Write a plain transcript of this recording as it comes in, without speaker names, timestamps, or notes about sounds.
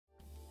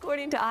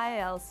According to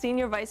IAL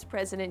Senior Vice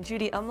President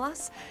Judy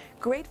Umlas,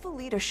 grateful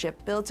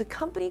leadership builds a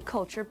company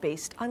culture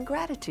based on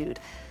gratitude,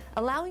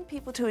 allowing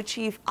people to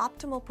achieve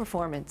optimal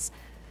performance.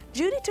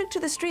 Judy took to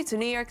the streets of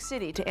New York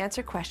City to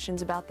answer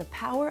questions about the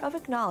power of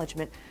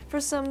acknowledgement for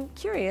some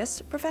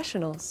curious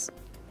professionals.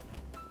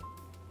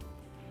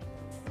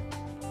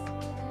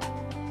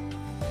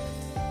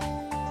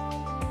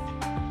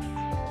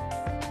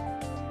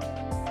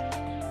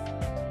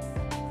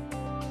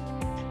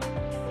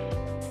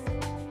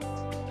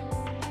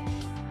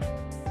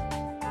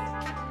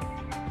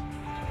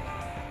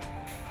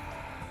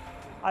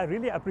 I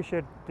really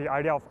appreciate the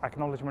idea of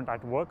acknowledgement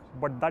at work,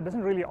 but that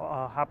doesn't really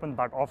happen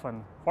that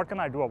often. What can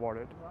I do about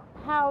it?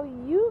 How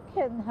you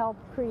can help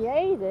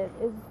create it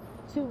is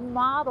to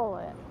model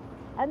it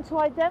and to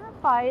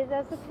identify it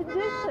as a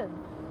condition.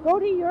 Go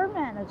to your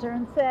manager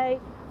and say,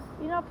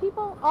 you know,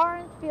 people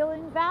aren't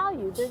feeling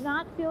valued, they're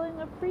not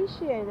feeling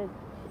appreciated.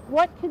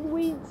 What can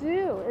we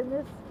do in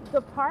this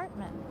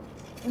department,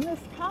 in this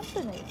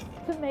company,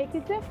 to make a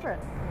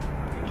difference?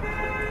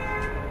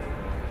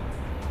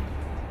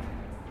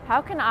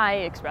 How can I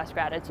express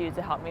gratitude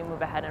to help me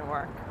move ahead in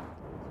work?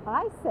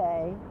 I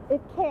say it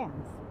can't.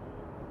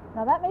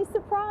 Now that may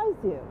surprise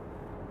you,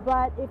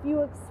 but if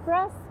you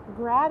express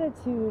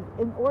gratitude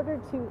in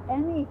order to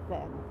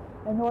anything,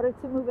 in order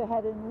to move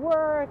ahead in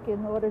work,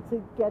 in order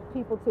to get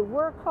people to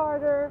work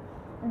harder,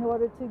 in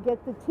order to get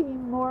the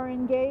team more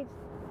engaged,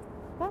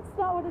 that's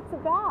not what it's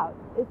about.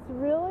 It's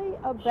really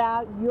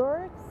about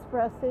your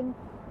expressing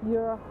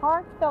your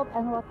heartfelt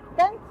and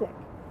authentic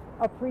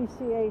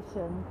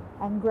appreciation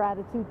and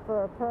gratitude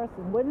for a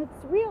person, when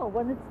it's real,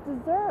 when it's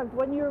deserved,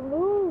 when you're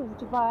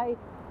moved by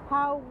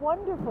how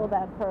wonderful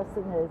that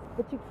person is,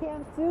 but you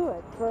can't do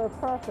it for a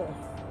purpose.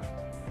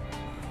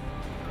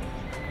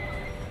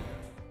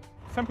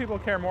 Some people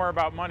care more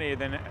about money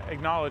than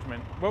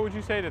acknowledgement. What would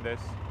you say to this?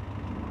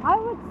 I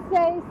would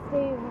say,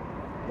 Steve,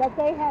 that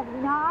they have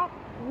not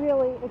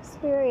really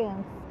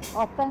experienced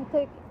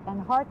authentic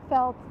and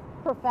heartfelt,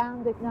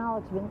 profound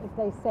acknowledgement if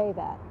they say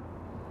that.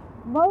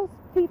 Most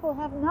people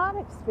have not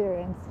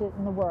experienced it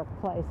in the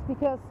workplace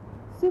because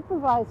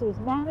supervisors,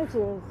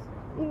 managers,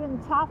 even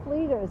top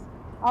leaders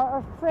are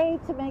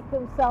afraid to make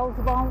themselves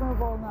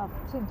vulnerable enough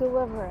to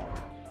deliver it.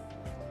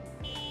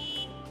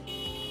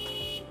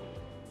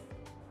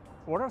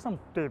 What are some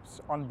tips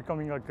on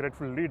becoming a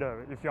grateful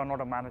leader if you're not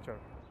a manager?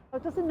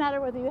 It doesn't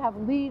matter whether you have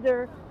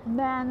leader,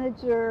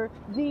 manager,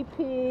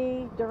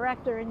 VP,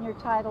 director in your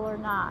title or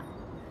not.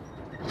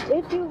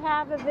 If you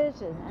have a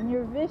vision, and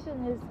your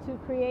vision is to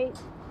create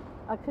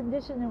a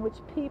condition in which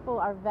people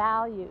are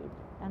valued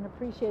and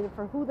appreciated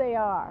for who they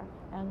are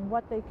and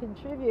what they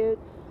contribute,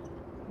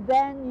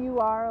 then you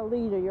are a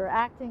leader. You're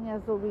acting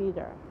as a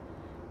leader.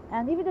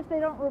 And even if they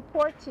don't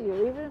report to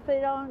you, even if they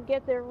don't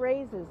get their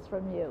raises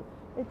from you,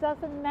 it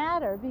doesn't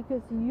matter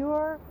because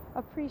your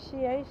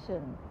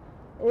appreciation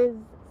is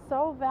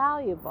so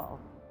valuable.